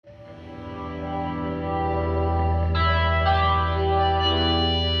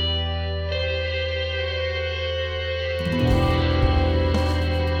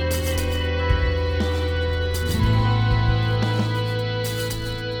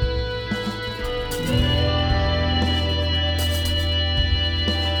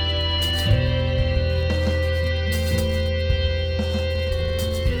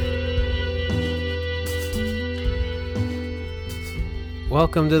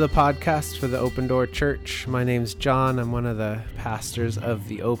Welcome to the podcast for the Open Door Church. My name's John. I'm one of the pastors of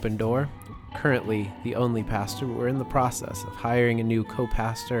the Open Door. Currently the only pastor, but we're in the process of hiring a new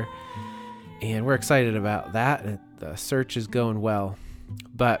co-pastor, and we're excited about that. The search is going well.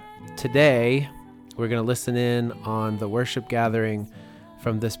 But today we're going to listen in on the worship gathering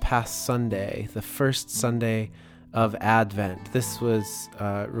from this past Sunday, the first Sunday of Advent. This was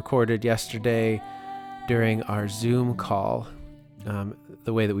recorded yesterday during our Zoom call,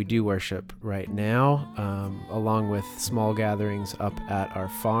 the way that we do worship right now, along with small gatherings up at our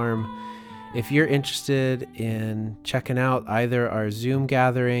farm. If you're interested in checking out either our Zoom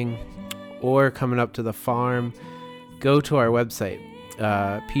gathering or coming up to the farm, go to our website,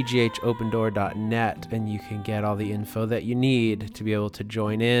 pghopendoor.net, and you can get all the info that you need to be able to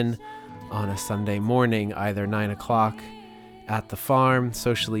join in on a Sunday morning, either 9 o'clock at the farm,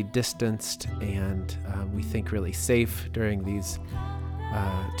 socially distanced, and we think really safe during these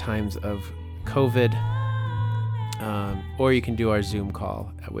times of COVID. Or you can do our Zoom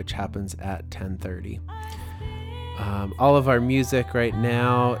call, which happens at 10:30. All of our music right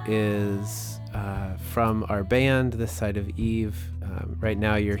now is from our band, This Side of Eve. Right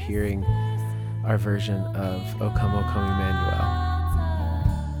now you're hearing our version of O Come, O Come, Emmanuel.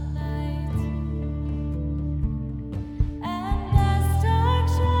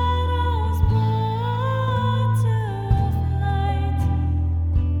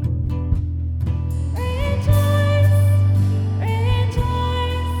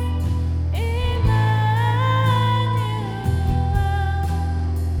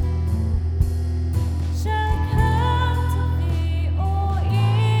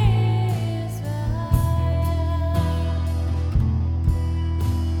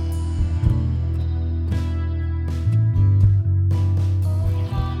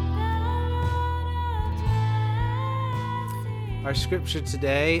 Our scripture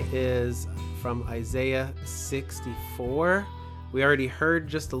today is from Isaiah 64. We already heard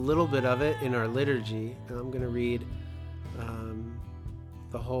just a little bit of it in our liturgy, and I'm going to read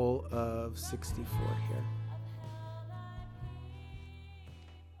the whole of 64 here.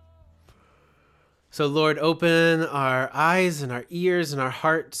 So, Lord, open our eyes and our ears and our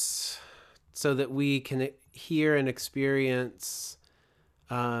hearts so that we can hear and experience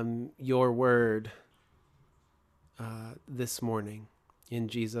your word this morning. In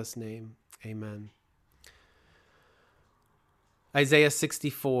Jesus' name, amen. Isaiah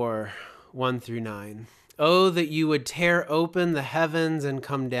 64, 1-9. Oh, that you would tear open the heavens and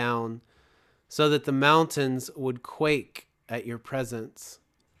come down, so that the mountains would quake at your presence.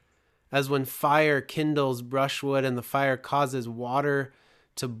 As when fire kindles brushwood and the fire causes water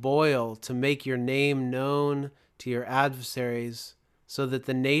to boil, to make your name known to your adversaries, so that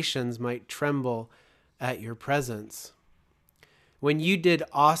the nations might tremble at your presence. When you did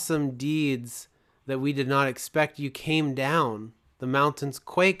awesome deeds that we did not expect, you came down. The mountains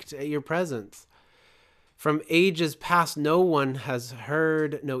quaked at your presence. From ages past, no one has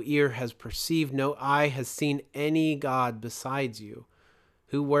heard, no ear has perceived, no eye has seen any God besides you,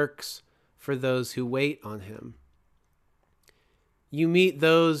 who works for those who wait on him. You meet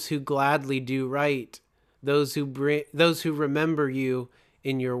those who gladly do right, those who remember you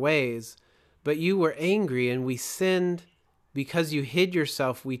in your ways. But you were angry, and we sinned. Because you hid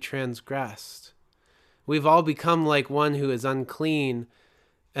yourself, we transgressed. We've all become like one who is unclean,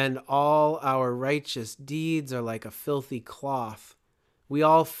 and all our righteous deeds are like a filthy cloth. We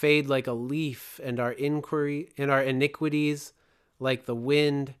all fade like a leaf, and our iniquities, like the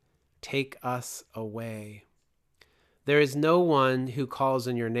wind, take us away. There is no one who calls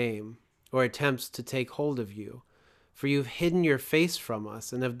on your name or attempts to take hold of you. For you've hidden your face from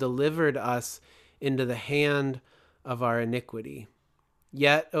us and have delivered us into the hand of our iniquity.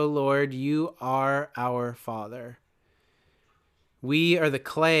 Yet, O Lord, you are our Father. We are the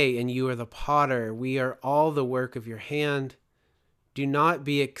clay and you are the potter. We are all the work of your hand. Do not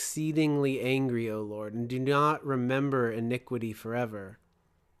be exceedingly angry, O Lord, and do not remember iniquity forever.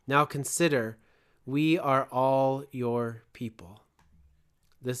 Now consider, we are all your people.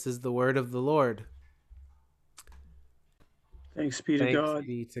 This is the word of the Lord. Thanks be to God. Thanks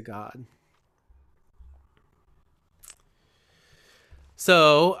be to God.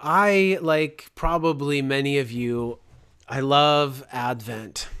 So I, like probably many of you, I love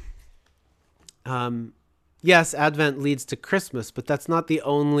Advent. Yes, Advent leads to Christmas, but that's not the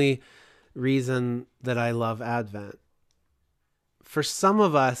only reason that I love Advent. For some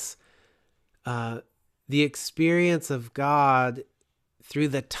of us, the experience of God through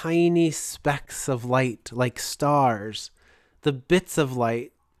the tiny specks of light, like stars, the bits of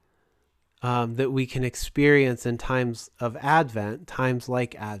light that we can experience in times of Advent, times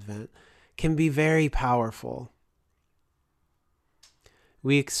like Advent, can be very powerful.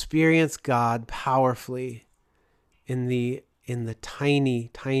 We experience God powerfully in the tiny,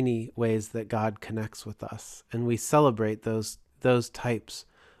 tiny ways that God connects with us, and we celebrate those types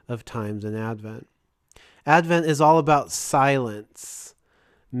of times in Advent. Advent is all about silence,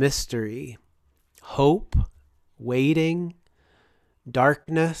 mystery, hope, waiting,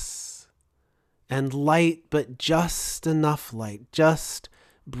 darkness, and light, but just enough light, just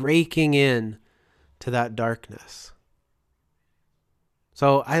breaking in to that darkness.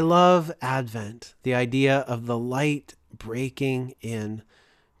 So I love Advent, the idea of the light breaking in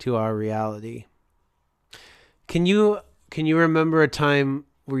to our reality. Can you remember a time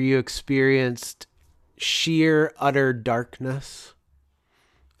where you experienced sheer utter darkness?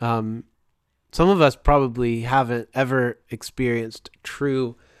 Some of us probably haven't ever experienced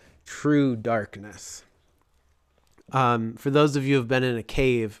true darkness. For those of you who have been in a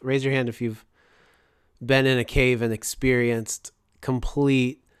cave, raise your hand if you've been in a cave and experienced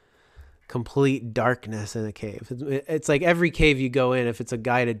complete darkness in a cave. It's like every cave you go in, if it's a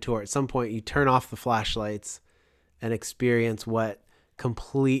guided tour, at some point you turn off the flashlights and experience what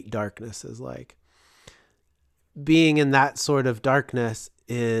complete darkness is like. Being in that sort of darkness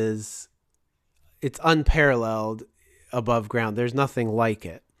it's unparalleled above ground. There's nothing like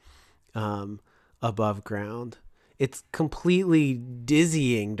it above ground. It's completely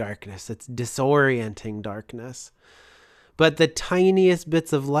dizzying darkness. It's disorienting darkness. But the tiniest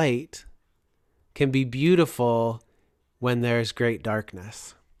bits of light can be beautiful when there's great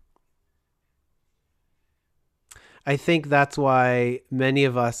darkness. I think that's why many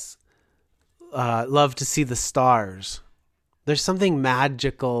of us love to see the stars. There's something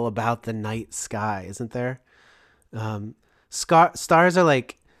magical about the night sky, isn't there? Stars are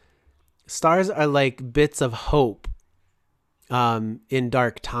like bits of hope in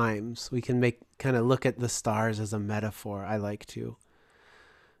dark times. We can kind of look at the stars as a metaphor. I like to.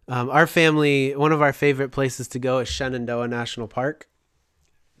 Our family, one of our favorite places to go is Shenandoah National Park.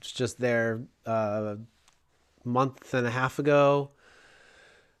 It's just there a month and a half ago.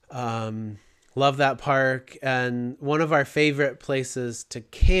 Love that park. And one of our favorite places to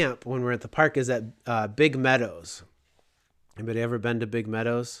camp when we're at the park is at Big Meadows. Anybody ever been to Big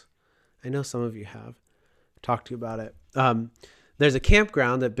Meadows? I know some of you have. Talked to you about it. There's a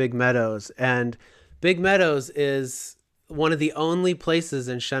campground at Big Meadows, and Big Meadows is one of the only places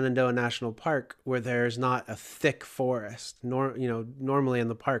in Shenandoah National Park where there's not a thick forest. Normally in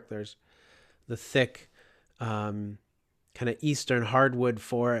the park there's the thick kind of eastern hardwood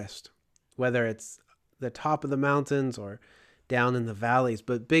forest, whether it's the top of the mountains or down in the valleys.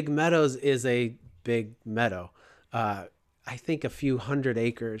 But Big Meadows is a big meadow. I think a few 100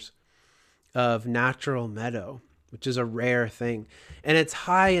 acres of natural meadow, which is a rare thing. And it's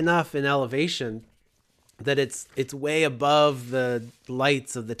high enough in elevation that it's way above the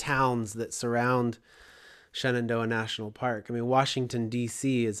lights of the towns that surround Shenandoah National Park. I mean, Washington,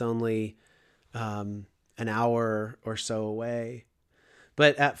 D.C. is only an hour or so away.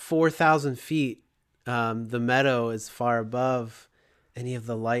 But at 4,000 feet, the meadow is far above any of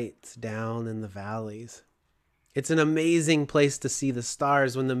the lights down in the valleys. It's an amazing place to see the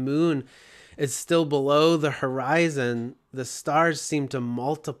stars. When the moon is still below the horizon, the stars seem to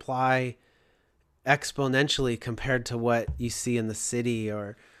multiply exponentially compared to what you see in the city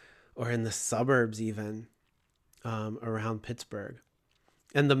or in the suburbs even around Pittsburgh.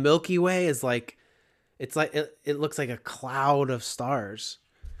 And the Milky Way is it looks like a cloud of stars.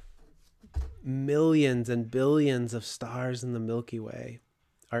 Millions and billions of stars in the Milky Way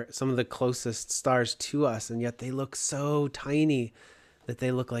are some of the closest stars to us, and yet they look so tiny that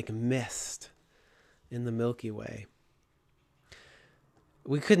they look like mist in the Milky Way.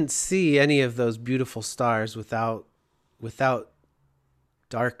 We couldn't see any of those beautiful stars without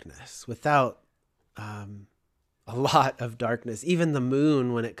darkness, without a lot of darkness. Even the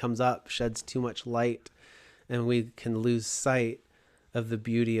moon, when it comes up, sheds too much light, and we can lose sight of the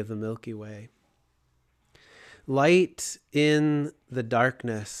beauty of the Milky Way. Light in the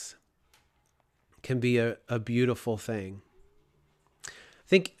darkness can be a beautiful thing. I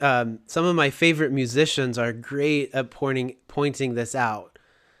think some of my favorite musicians are great at pointing this out,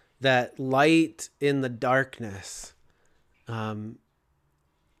 that light in the darkness can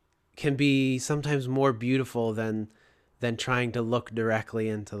be sometimes more beautiful than trying to look directly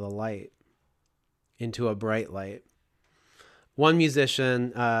into the light, into a bright light. One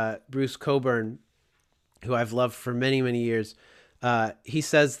musician, Bruce Coburn, who I've loved for many, many years, he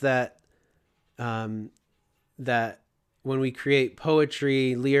says that when we create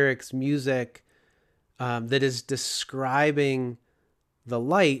poetry, lyrics, music that is describing the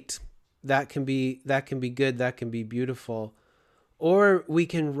light, that can be good, that can be beautiful. Or we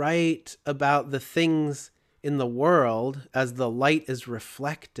can write about the things in the world as the light is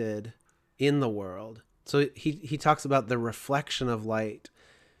reflected in the world. So he talks about the reflection of light.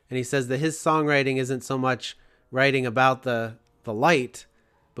 And he says that his songwriting isn't so much writing about the light,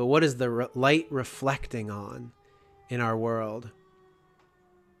 but what is the light reflecting on in our world?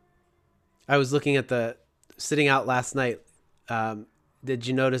 I was looking at sitting out last night. Did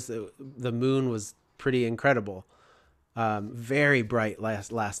you notice that the moon was pretty incredible? Very bright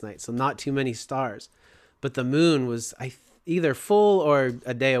last night. So not too many stars, but the moon was either full or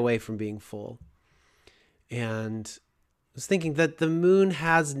a day away from being full. And I was thinking that the moon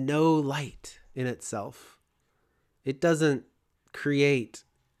has no light in itself. It doesn't create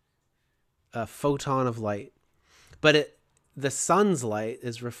a photon of light, but the sun's light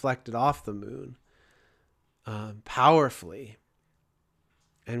is reflected off the moon powerfully,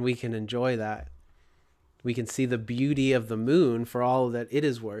 and we can enjoy that. We can see the beauty of the moon for all that it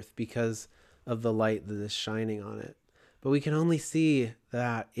is worth because of the light that is shining on it. But we can only see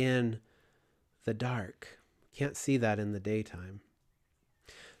that in the dark. Can't see that in the daytime.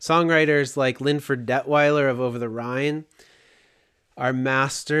 Songwriters like Linford Detweiler of Over the Rhine are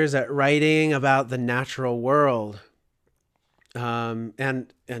masters at writing about the natural world,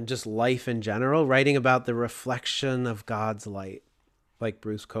 and just life in general, writing about the reflection of God's light, like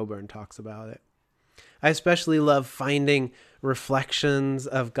Bruce Cockburn talks about it. I especially love finding reflections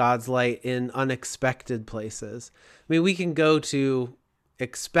of God's light in unexpected places. I mean, we can go to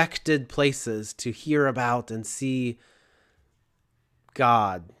expected places to hear about and see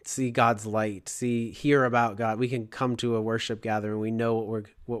God, see God's light, hear about God. We can come to a worship gathering. We know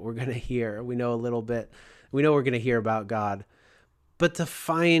what we're going to hear. We know a little bit. We know we're going to hear about God. But to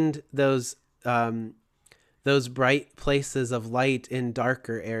find those bright places of light in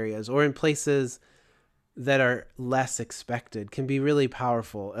darker areas or in places that are less expected can be really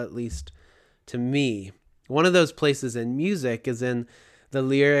powerful, at least to me. One of those places in music is in the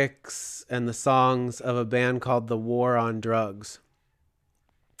lyrics and the songs of a band called The War on Drugs.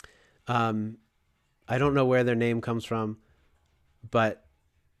 I don't know where their name comes from, but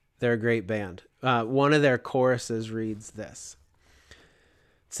they're a great band. One of their choruses reads this. It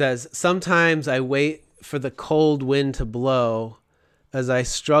says, "Sometimes I wait for the cold wind to blow as I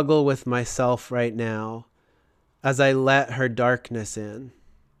struggle with myself right now, as I let her darkness in.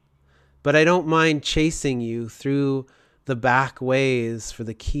 But I don't mind chasing you through the back ways for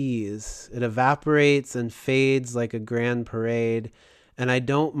the keys. It evaporates and fades like a grand parade, and I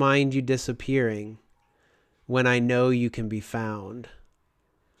don't mind you disappearing when I know you can be found.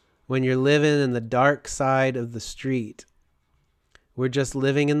 When you're living in the dark side of the street, we're just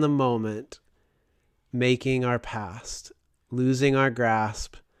living in the moment, making our past, losing our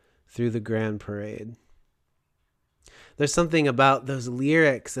grasp through the grand parade." There's something about those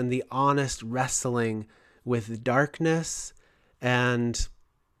lyrics and the honest wrestling with darkness and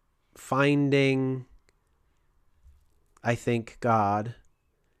finding, I think, God,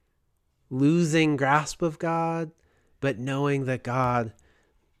 losing grasp of God, but knowing that God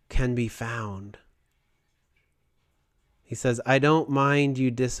can be found. He says, "I don't mind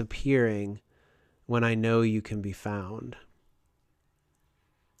you disappearing when I know you can be found."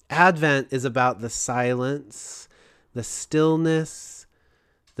 Advent is about the silence, the stillness,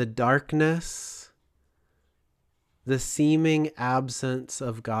 the darkness, the seeming absence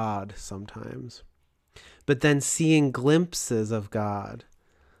of God sometimes, but then seeing glimpses of God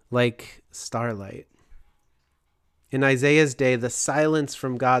like starlight. In Isaiah's day, the silence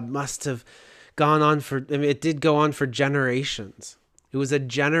from God must have gone on it did go on for generations. It was a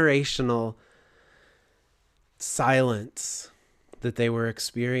generational silence that they were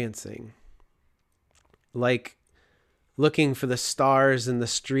experiencing. Like looking for the stars in the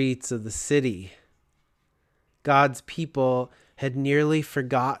streets of the city. God's people had nearly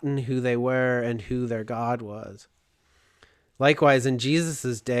forgotten who they were and who their God was. Likewise, in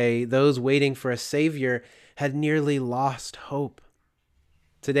Jesus' day, those waiting for a Savior had nearly lost hope.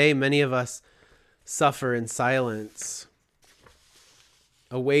 Today, many of us suffer in silence,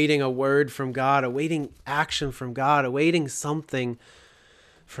 awaiting a word from God, awaiting action from God, awaiting something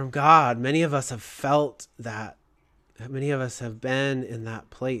from God. Many of us have felt that. Many of us have been in that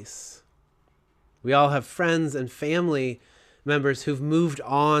place. We all have friends and family members who've moved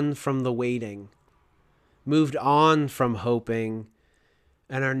on from the waiting, moved on from hoping,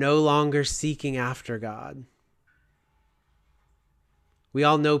 and are no longer seeking after God. We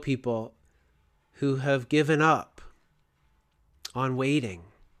all know people who have given up on waiting.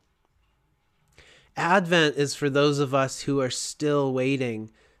 Advent is for those of us who are still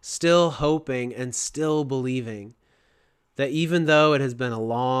waiting, still hoping, and still believing that even though it has been a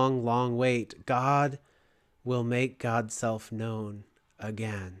long, long wait, God will make God's self known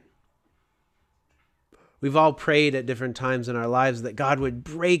again. We've all prayed at different times in our lives that God would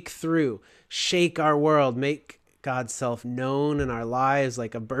break through, shake our world, make God's self known in our lives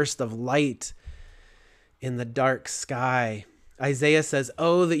like a burst of light in the dark sky. Isaiah says,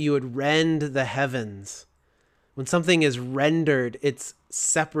 "Oh, that you would rend the heavens." When something is rendered, it's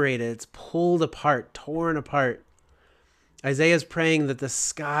separated, it's pulled apart, torn apart. Isaiah is praying that the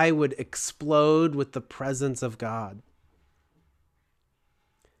sky would explode with the presence of God.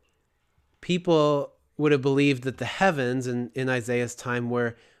 People would have believed that the heavens in Isaiah's time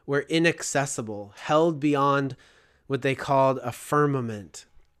were inaccessible, held beyond what they called a firmament.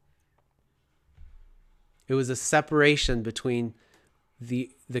 It was a separation between the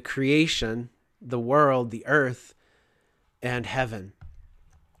creation, the world, the earth, and heaven.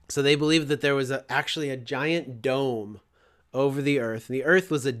 So they believed that there was actually a giant dome over the earth. And the earth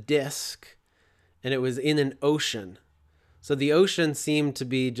was a disk, and it was in an ocean. So the ocean seemed to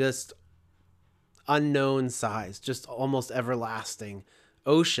be just unknown size, just almost everlasting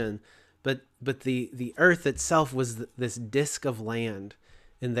ocean. But the earth itself was this disk of land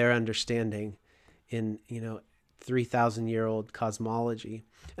in their understanding, in 3,000-year-old cosmology.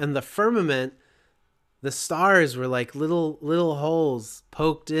 And the firmament, the stars were like little holes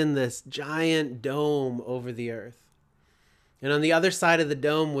poked in this giant dome over the earth. And on the other side of the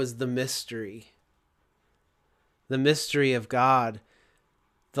dome was the mystery of God,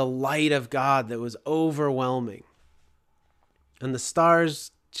 the light of God that was overwhelming. And the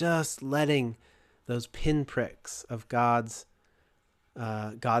stars just letting those pinpricks of God's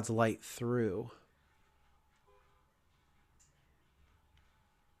light through.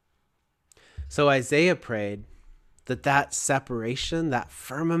 So Isaiah prayed that separation, that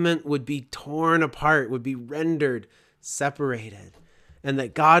firmament would be torn apart, would be rendered, separated, and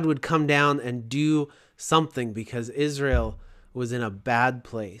that God would come down and do something because Israel was in a bad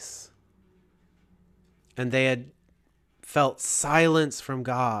place. And they had felt silence from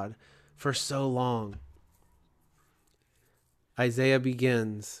God for so long. Isaiah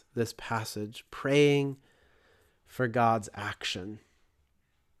begins this passage praying for God's action.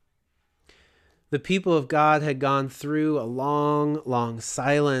 The people of God had gone through a long, long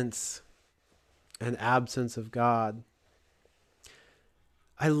silence and absence of God.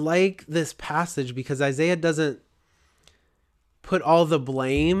 I like this passage because Isaiah doesn't put all the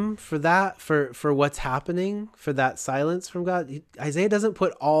blame for that, for what's happening, for that silence from God. Isaiah doesn't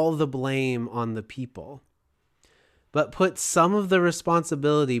put all the blame on the people, but put some of the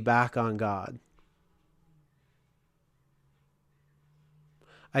responsibility back on God.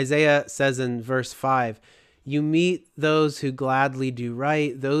 Isaiah says in verse 5, "You meet those who gladly do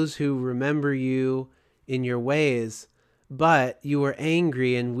right, those who remember you in your ways, but you were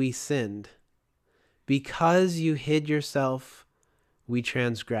angry and we sinned. Because you hid yourself, we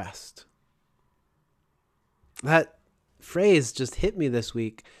transgressed." That phrase just hit me this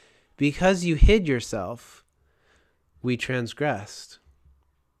week. Because you hid yourself, we transgressed.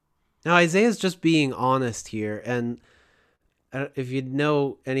 Now, Isaiah's just being honest here, and if you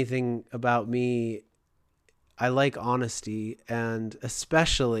know anything about me, I like honesty, and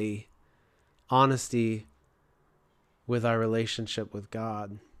especially honesty with our relationship with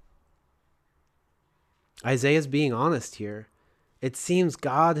God. Isaiah's being honest here. It seems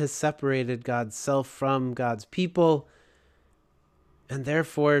God has separated God's self from God's people, and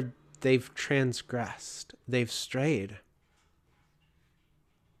therefore they've transgressed. They've strayed.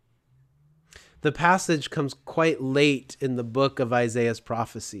 The passage comes quite late in the book of Isaiah's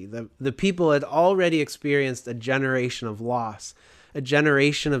prophecy. The people had already experienced a generation of loss, a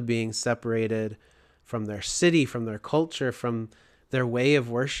generation of being separated from their city, from their culture, from their way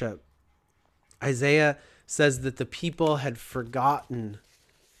of worship. Isaiah says that the people had forgotten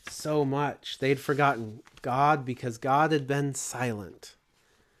so much. They'd forgotten God because God had been silent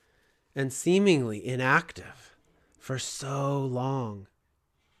and seemingly inactive for so long.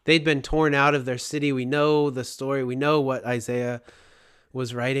 They'd been torn out of their city. We know the story. We know what Isaiah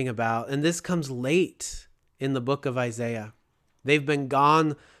was writing about. And this comes late in the book of Isaiah. They've been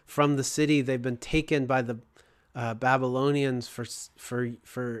gone from the city. They've been taken by the Babylonians for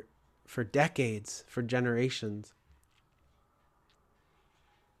decades, for generations.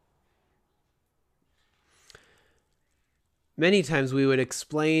 Many times we would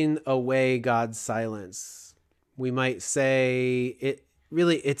explain away God's silence. We might say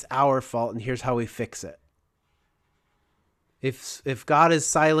it's our fault, and here's how we fix it. If God is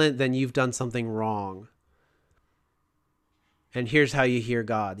silent, then you've done something wrong. And here's how you hear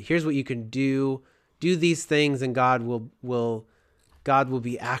God. Here's what you can do. Do these things and God will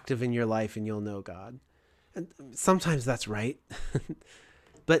be active in your life and you'll know God. And sometimes that's right.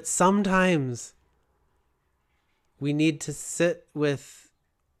 But sometimes we need to sit with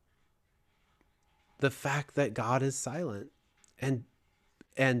the fact that God is silent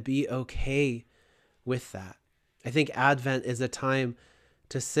and be okay with that. I think Advent is a time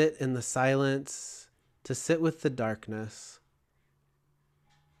to sit in the silence, to sit with the darkness,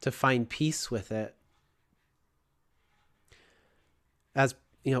 to find peace with it. As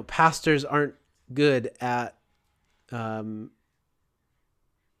you know, pastors aren't good at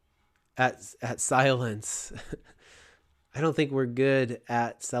silence. I don't think we're good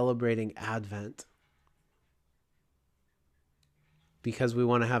at celebrating Advent because we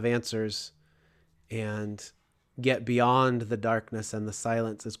want to have answers and get beyond the darkness and the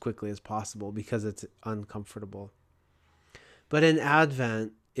silence as quickly as possible because it's uncomfortable. But in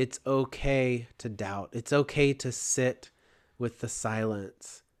Advent, it's okay to doubt. It's okay to sit with the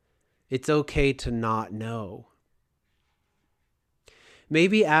silence. It's okay to not know.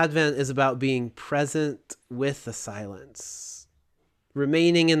 Maybe Advent is about being present with the silence.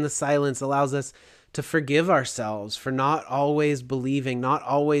 Remaining in the silence allows us to forgive ourselves for not always believing, not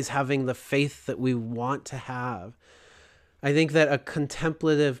always having the faith that we want to have. I think that a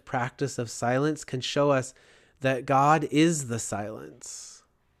contemplative practice of silence can show us that God is the silence.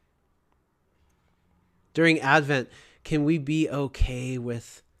 During Advent, can we be okay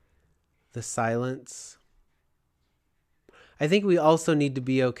with the silence? I think we also need to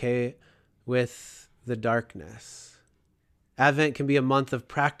be okay with the darkness. Advent can be a month of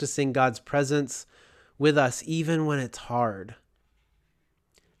practicing God's presence with us, even when it's hard.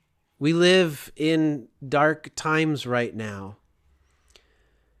 We live in dark times right now.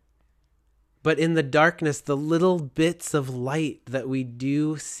 But in the darkness, the little bits of light that we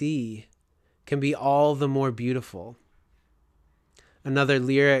do see can be all the more beautiful. Another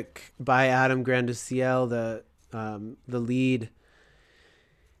lyric by Adam Granduciel, the lead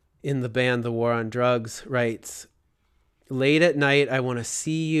in the band The War on Drugs, writes, "Late at night, I want to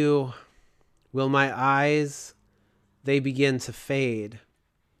see you. Will my eyes, they begin to fade?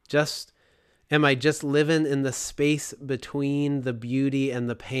 Am I just living in the space between the beauty and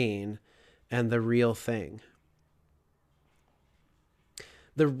the pain and the real thing?"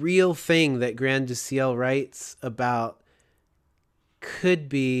 The real thing that Granduciel writes about could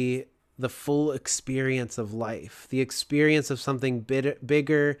be the full experience of life, the experience of something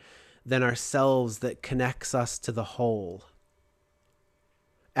bigger than ourselves that connects us to the whole.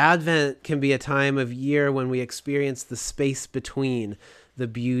 Advent can be a time of year when we experience the space between the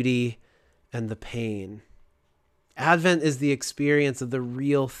beauty and the pain. Advent is the experience of the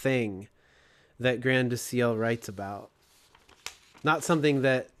real thing that Granduciel writes about. Not something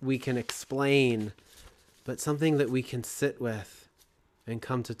that we can explain, but something that we can sit with and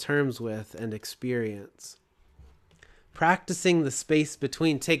come to terms with and experience. Practicing the space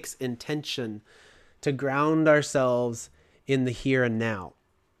between takes intention to ground ourselves in the here and now.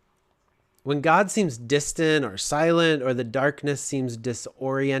 When God seems distant or silent, or the darkness seems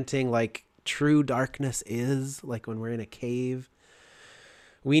disorienting like true darkness is, like when we're in a cave,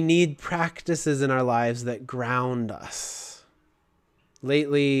 we need practices in our lives that ground us.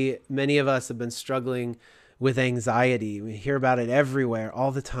 Lately, many of us have been struggling with anxiety. We hear about it everywhere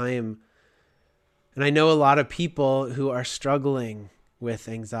all the time. And I know a lot of people who are struggling with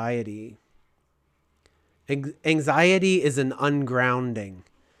anxiety. Anxiety is an ungrounding.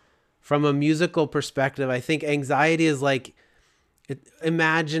 From a musical perspective, I think anxiety is like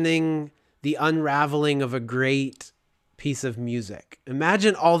imagining the unraveling of a great piece of music.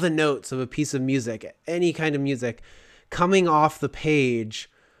 Imagine all the notes of a piece of music, any kind of music, coming off the page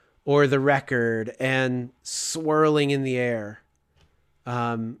or the record and swirling in the air.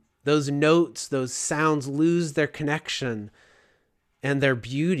 Those notes, those sounds lose their connection and their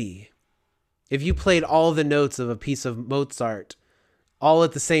beauty. If you played all the notes of a piece of Mozart all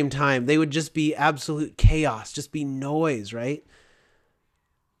at the same time, they would just be absolute chaos, just be noise, right?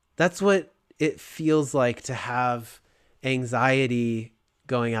 That's what it feels like to have anxiety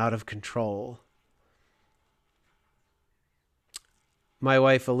going out of control. My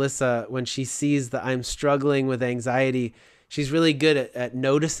wife, Alyssa, when she sees that I'm struggling with anxiety, she's really good at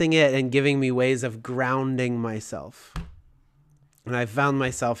noticing it and giving me ways of grounding myself. And I've found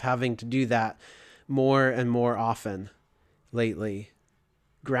myself having to do that more and more often lately.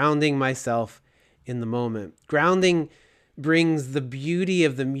 Grounding myself in the moment. Grounding brings the beauty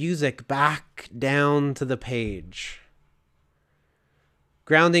of the music back down to the page.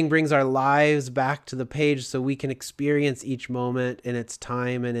 Grounding brings our lives back to the page so we can experience each moment in its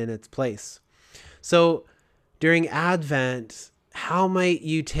time and in its place. So during Advent, how might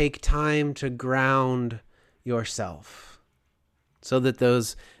you take time to ground yourself so that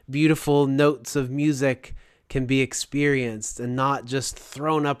those beautiful notes of music can be experienced and not just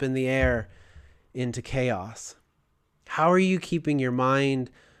thrown up in the air into chaos? How are you keeping your mind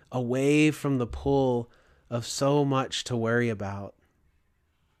away from the pull of so much to worry about?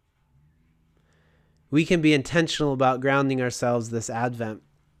 We can be intentional about grounding ourselves this Advent.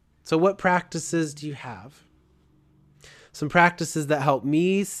 So what practices do you have? Some practices that help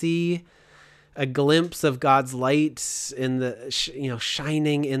me see a glimpse of God's light in the,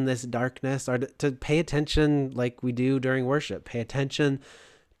 shining in this darkness, are to pay attention like we do during worship. Pay attention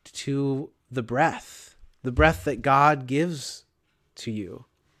to the breath that God gives to you.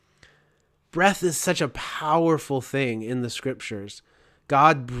 Breath is such a powerful thing in the scriptures.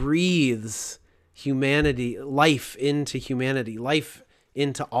 God breathes life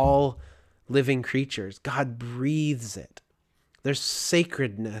into all living creatures. God breathes it. There's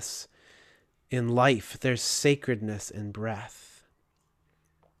sacredness in life. There's sacredness in breath.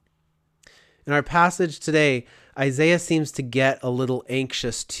 In our passage today, Isaiah seems to get a little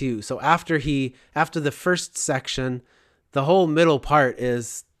anxious too. So after the first section, the whole middle part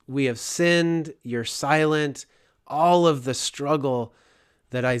is, we have sinned, you're silent, all of the struggle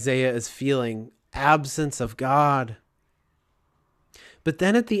that Isaiah is feeling, absence of God. But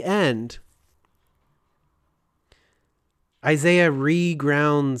then at the end, Isaiah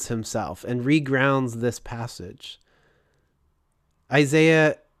regrounds himself and regrounds this passage.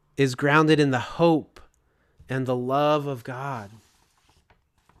 Isaiah is grounded in the hope and the love of God.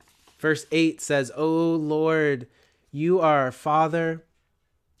 Verse 8 says, "O Lord, you are our Father."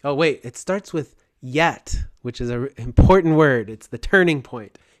 Oh, wait, it starts with yet, which is an important word. It's the turning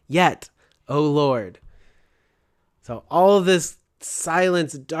point. Yet, O Lord. So all of this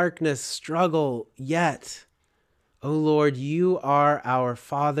silence, darkness, struggle, yet, O Lord, you are our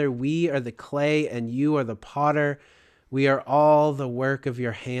Father. We are the clay and you are the potter. We are all the work of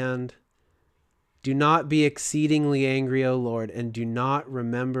your hand. Do not be exceedingly angry, O Lord, and do not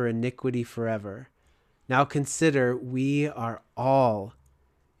remember iniquity forever. Now consider, we are all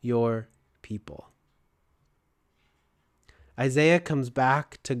your people. Isaiah comes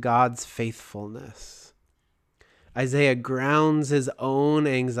back to God's faithfulness. Isaiah grounds his own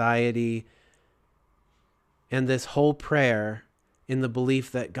anxiety and this whole prayer in the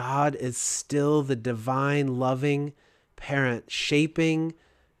belief that God is still the divine, loving parent shaping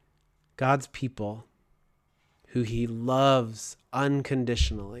God's people who he loves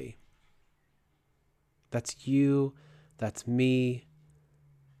unconditionally. That's you, that's me,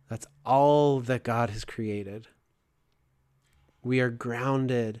 that's all that God has created. We are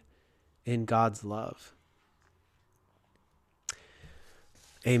grounded in God's love.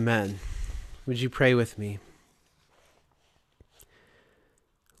 Amen. Would you pray with me?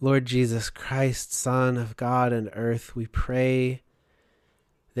 Lord Jesus Christ, Son of God and earth, we pray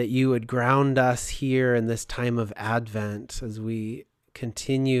that you would ground us here in this time of Advent as we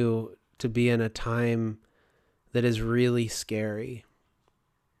continue to be in a time that is really scary.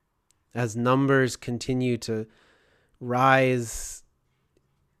 As numbers continue to rise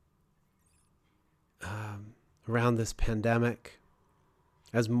around this pandemic,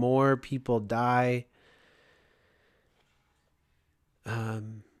 as more people die,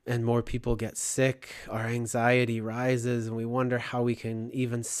 and more people get sick, our anxiety rises, and we wonder how we can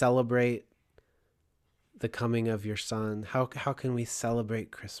even celebrate the coming of your Son. How can we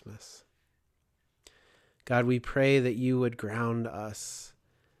celebrate Christmas? God, we pray that you would ground us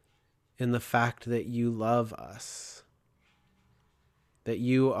in the fact that you love us, that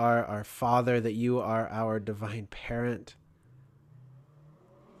you are our Father, that you are our divine parent,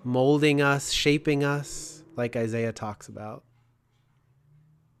 molding us, shaping us, like Isaiah talks about.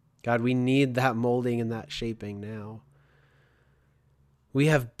 God, we need that molding and that shaping now. We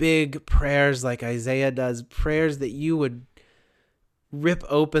have big prayers like Isaiah does, prayers that you would rip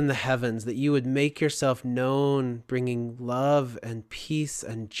open the heavens, that you would make yourself known, bringing love and peace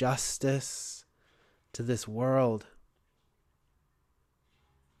and justice to this world.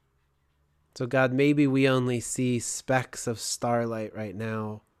 So God, maybe we only see specks of starlight right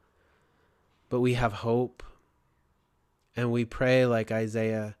now, but we have hope, and we pray like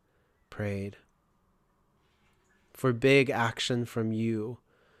Isaiah prayed, for big action from you,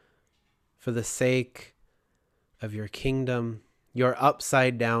 for the sake of your kingdom, your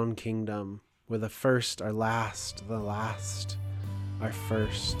upside down kingdom, where the first are last, the last are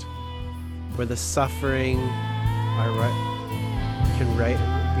first, where the suffering are can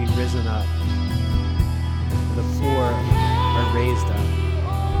be risen up. The poor are raised up.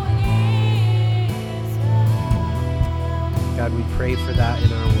 God, we pray for that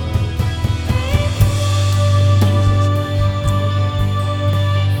in our world.